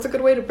It's a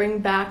good way to bring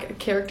back a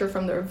character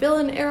from their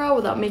villain era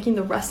without making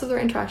the rest of their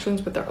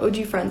interactions with their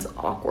OG friends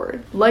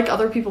awkward. Like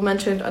other people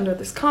mentioned under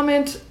this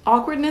comment,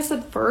 awkwardness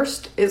at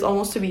first is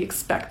almost to be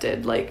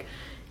expected. Like,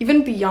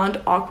 even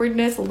beyond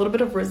awkwardness, a little bit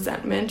of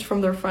resentment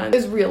from their friends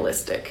is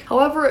realistic.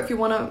 However, if you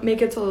want to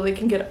make it so that they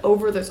can get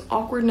over this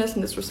awkwardness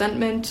and this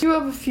resentment, you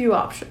have a few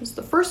options.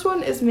 The first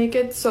one is make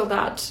it so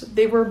that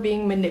they were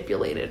being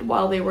manipulated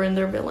while they were in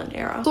their villain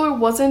era. So it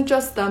wasn't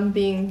just them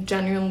being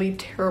genuinely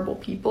terrible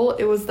people,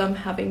 it was them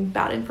having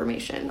bad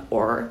information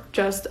or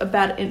just a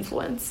bad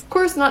influence. Of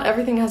course, not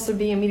everything has to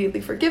be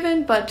immediately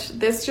forgiven, but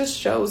this just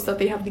shows that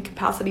they have the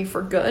capacity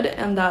for good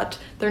and that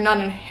they're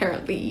not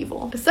inherently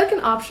evil. The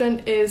second option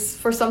is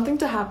for something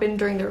to happen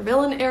during their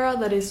villain era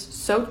that is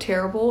so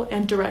terrible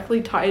and directly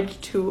tied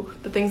to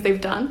the things they've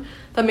done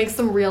that makes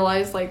them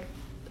realize, like,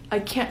 I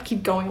can't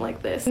keep going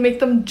like this, and make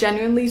them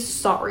genuinely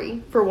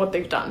sorry for what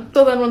they've done.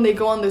 So then when they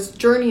go on this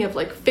journey of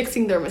like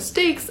fixing their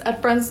mistakes,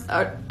 at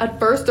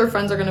first their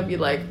friends are gonna be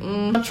like,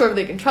 not sure if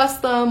they can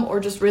trust them,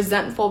 or just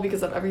resentful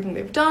because of everything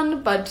they've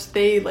done, but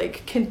they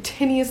like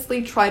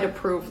continuously try to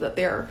prove that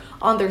they're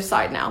on their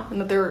side now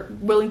and that they're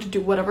willing to do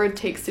whatever it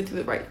takes to do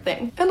the right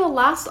thing. And the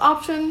last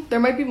option, there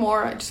might be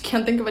more, I just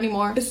can't think of any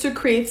more, is to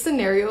create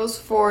scenarios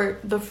for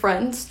the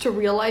friends to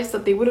realize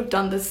that they would have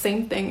done the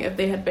same thing if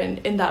they had been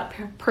in that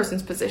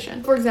person's position.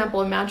 For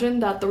example, imagine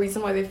that the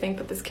reason why they think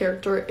that this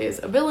character is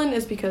a villain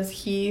is because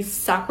he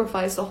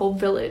sacrificed a whole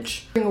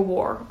village during a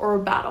war or a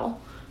battle.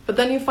 But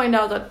then you find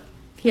out that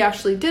he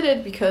actually did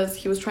it because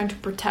he was trying to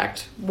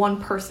protect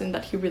one person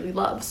that he really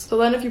loves. So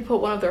then if you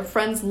put one of their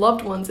friends'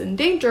 loved ones in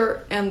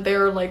danger and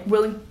they're like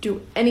willing to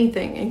do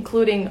anything,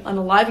 including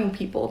unaliving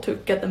people to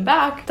get them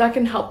back, that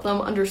can help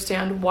them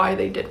understand why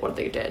they did what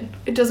they did.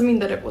 It doesn't mean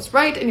that it was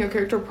right, and your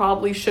character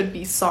probably should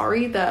be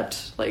sorry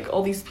that like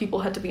all these people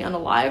had to be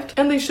unalived,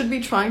 and they should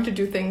be trying to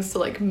do things to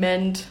like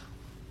mend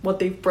what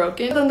they've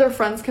broken. But then their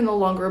friends can no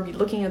longer be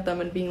looking at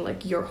them and being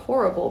like, you're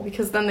horrible,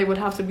 because then they would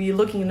have to be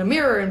looking in a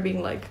mirror and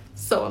being like,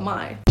 so am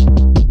I.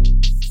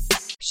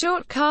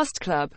 Short Cast Club